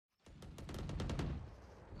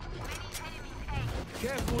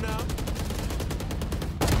Careful now.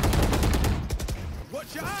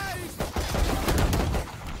 Watch your eyes.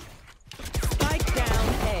 Spike down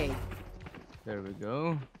A. There we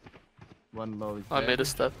go. One low is I made a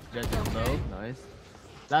step. Jet is low. Nice.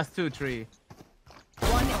 Last 2, 3.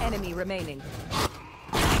 One enemy remaining.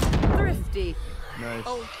 Thrifty. Nice.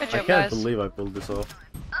 Oh, I can't believe I pulled this off.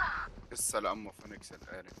 السلام وفنكس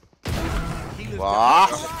الآلي.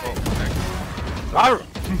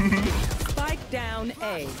 Spike down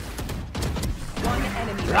A. One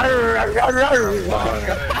enemy.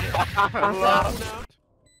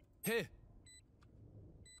 Here.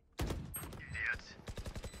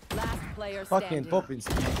 Last player Fucking standing. popping.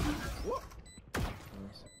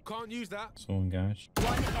 Can't use that. Someone gosh.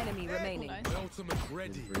 One enemy remaining. Ultimate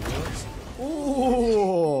ready.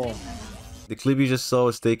 Ooh. The clip you just saw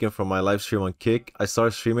was taken from my live stream on Kick. I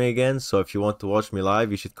started streaming again, so if you want to watch me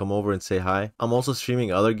live, you should come over and say hi. I'm also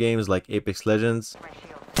streaming other games like Apex Legends.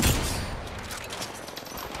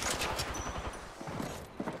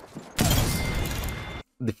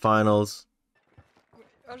 The finals.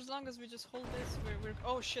 As long as we just hold this, we're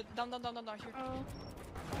oh shit, down, here.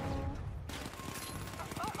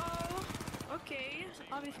 Okay,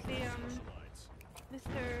 obviously,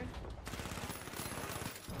 Mr.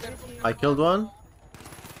 I killed one.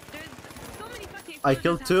 There's so many fucking I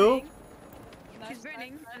killed two. He's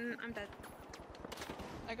burning, and I'm dead.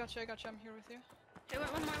 I got you, I'm here with you. Hey,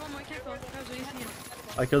 one more, careful. Rawzu, you see him.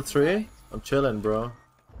 I killed 3. I'm chilling, bro.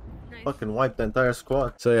 Nice. Fucking wiped the entire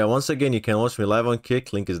squad. So yeah, once again, you can watch me live on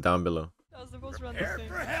Kick. Link is down below. That was the most random thing.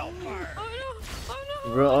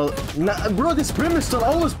 Bro, this Brimstone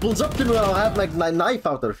always pulls up to me when I have like my knife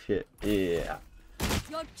out of shit. Yeah.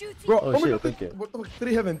 Bro, Oh shit, thank you. What the fuck?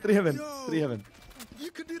 3 heaven, 3 heaven, 3 heaven.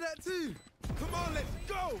 You can do that too. Come on, let's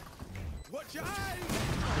go. Watch your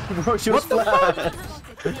eyes. Bro, she was flat. Last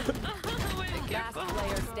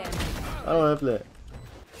player standing. I don't want to play.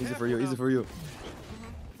 Easy for you, easy for you.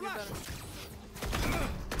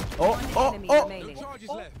 One enemy remaining. Charges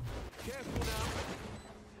left. Careful now.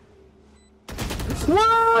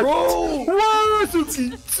 What? Bro! What?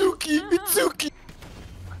 Mitsuki!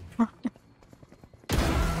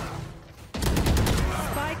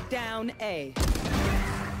 Spike down A.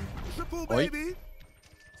 Triple baby.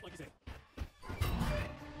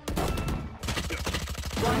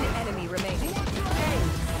 One enemy remaining.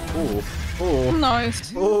 Oh, oh,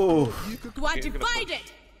 Nice. oh. Do I divide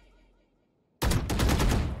it?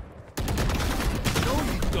 No,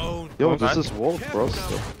 you don't. Yo, this is wall, bro.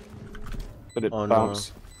 But it Oh, no.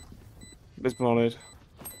 bounced. It's blown.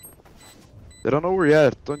 They don't know where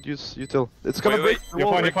yet. Don't use util. It's gonna break.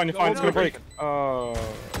 You're fine. It's gonna break.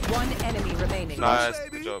 One enemy remaining. Nice,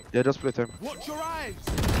 good job. Yeah, just play time. Watch your eyes.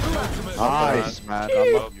 Nice, man. I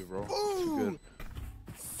love you, bro. Too good.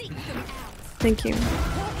 Thank you.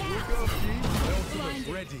 Ultimate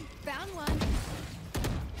ready. Found one.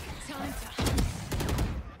 Time to hunt.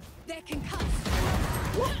 They can cut.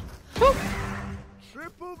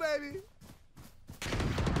 Triple baby.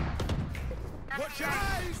 Watch your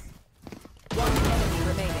eyes. One enemy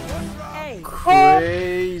remaining. A.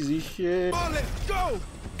 Crazy shit. Come on, let's go.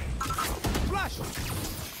 Flash.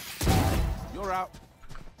 You're out.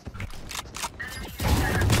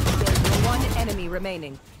 One enemy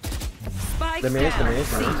remaining. Spike The maze.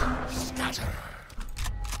 down.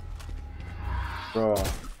 Bro.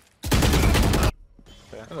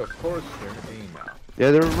 Oh, of course they're aiming now.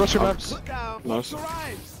 Yeah, they're rushing maps. Put down. Nice. Watch your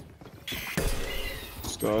eyes.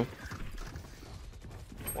 Let's go.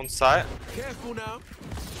 One site. Careful now.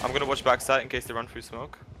 I'm gonna watch back site in case they run through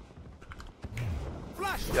smoke.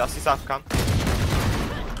 Flash. Yeah, I see South can.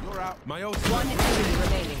 You're out. My ult. One enemy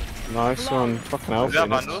remaining. Nice one. Fucking hell. Is that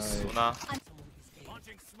Phoenix. Vandals? Nah.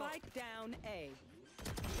 Spike down A.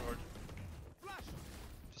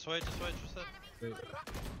 Just wait.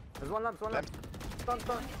 There's one lamp. One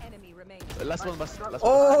enemy remaining. Last one, last one.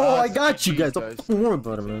 Oh, I got you guys. Don't worry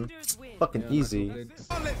about it, man. Fucking easy.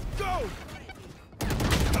 Come on, let's go.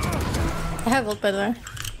 I have ult, by the way.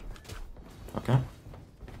 Okay.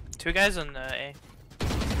 2 guys on A.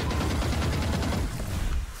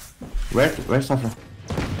 Where's Safra?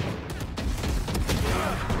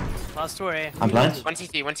 Last 2 are A. I'm blind. 1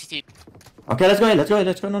 CT. Okay, let's go.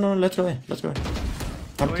 No, let's go.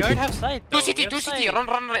 We already have sight. 2 CT. Run.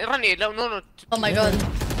 No. Oh my god.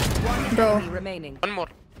 One Bro. enemy remaining. One more.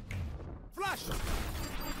 Flash.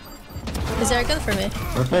 Is there a gun for me?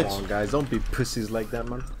 Perfect. Come on, guys, don't be pussies like that,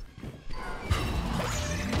 man.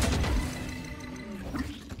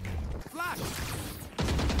 Flash.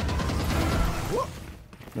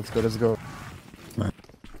 Let's go.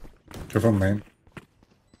 Careful, man.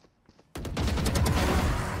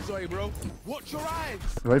 sorry, bro. Watch your eyes.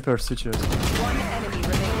 Viper switches. One enemy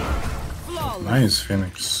remaining. Flawless. Nice,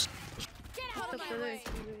 Phoenix. Get out of my way.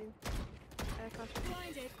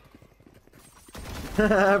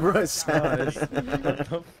 Bro, it's sad. What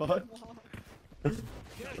the fuck?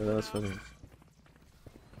 Well, that's funny.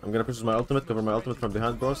 I'm gonna push my ultimate, cover my ultimate from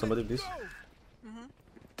behind, bro. Somebody, please.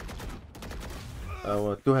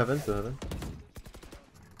 Two heaven, two heaven.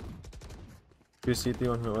 Two CT,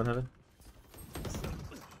 one heaven.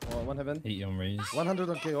 Oh, one heaven. 80 on raise. 100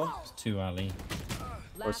 on KO. 2 alley.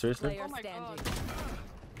 Last seriously? player standing.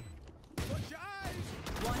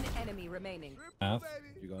 One enemy remaining. Half.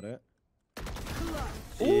 You got it.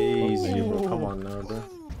 Easy, bro. Come on now, bro.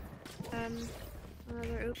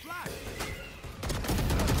 Another oop.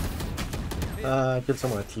 Kill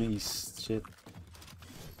someone at least. Shit.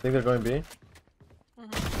 Think they're going B?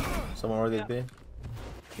 Someone already at B?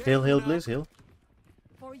 Heal, please, heal.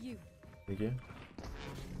 For you. Thank you.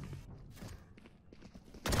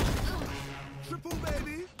 Triple,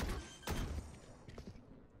 baby.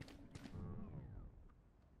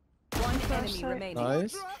 One enemy remaining.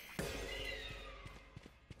 Nice.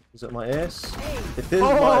 Is that my ace? It is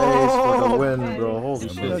my ace for the win, bro. Holy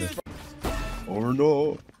shit. Oh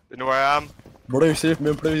no. You know where I am? Bro, you safe,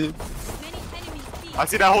 man. Play. I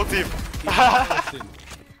see that whole team.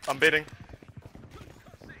 I'm baiting.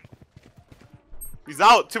 He's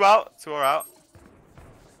out. Two out. Two are out.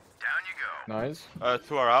 Nice.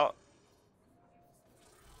 Two are out.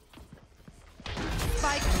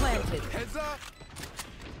 Spike planted. Heads up.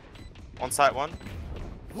 On site one.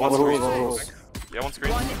 One screen. Yeah, one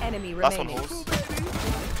screen. One enemy Last one remaining. holes.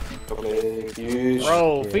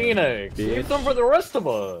 Bro, Phoenix. You've done for the rest of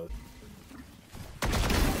us.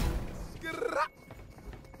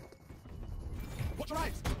 Watch your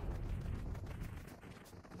eyes.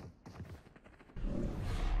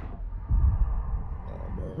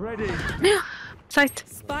 Sight.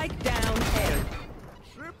 Spike down A.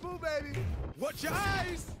 Triple, baby. Watch your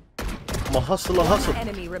eyes. I'm a hustler, One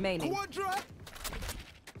enemy remaining. Quadra.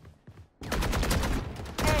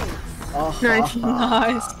 Nice.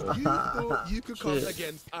 Nice. You thought you could come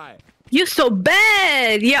against I. You're so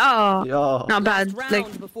bad. Yeah. Yo. Not bad. Last Like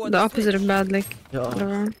round before the the opposite of bad. Like Yo.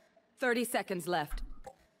 whatever. 30 seconds left.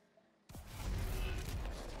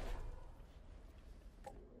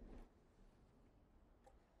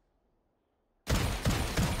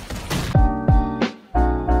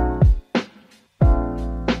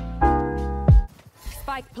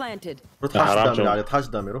 Spike planted. Bro, touch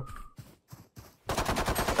them, bro.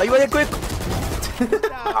 Ayun, quick.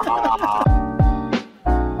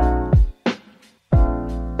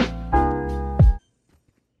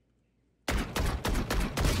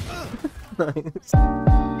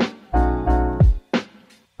 Nice.